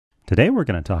Today we're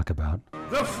going to talk about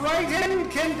the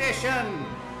frightened condition.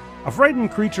 A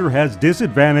frightened creature has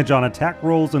disadvantage on attack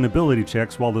rolls and ability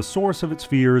checks while the source of its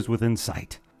fear is within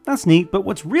sight. That's neat, but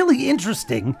what's really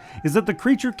interesting is that the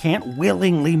creature can't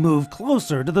willingly move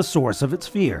closer to the source of its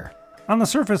fear. On the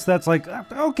surface, that's like,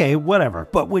 okay, whatever.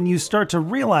 But when you start to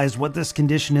realize what this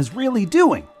condition is really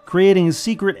doing, creating a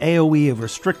secret AoE of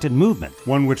restricted movement,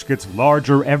 one which gets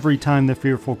larger every time the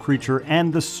fearful creature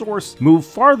and the source move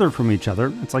farther from each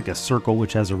other. It's like a circle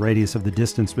which has a radius of the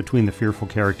distance between the fearful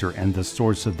character and the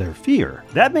source of their fear.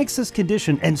 That makes this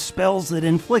condition and spells that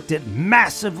inflict it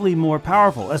massively more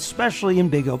powerful, especially in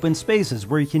big open spaces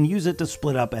where you can use it to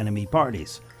split up enemy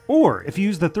parties. Or, if you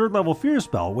use the 3rd level Fear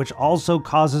spell, which also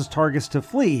causes targets to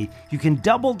flee, you can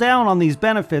double down on these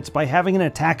benefits by having an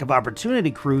attack of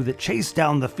opportunity crew that chase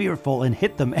down the fearful and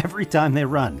hit them every time they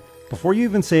run. Before you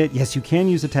even say it, yes, you can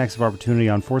use attacks of opportunity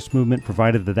on forced movement,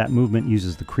 provided that that movement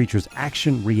uses the creature's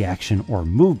action, reaction, or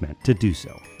movement to do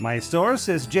so. My source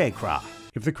is J-Craw.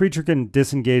 If the creature can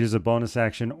disengage as a bonus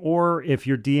action, or if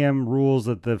your DM rules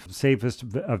that the safest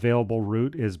available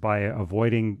route is by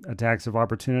avoiding attacks of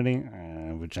opportunity,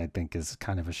 which I think is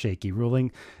kind of a shaky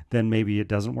ruling, then maybe it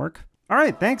doesn't work. All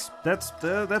right, thanks.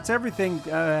 That's everything.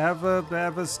 Have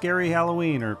a scary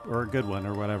Halloween or a good one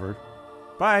or whatever.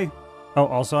 Bye. Oh,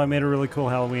 also I made a really cool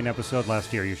Halloween episode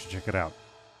last year. You should check it out.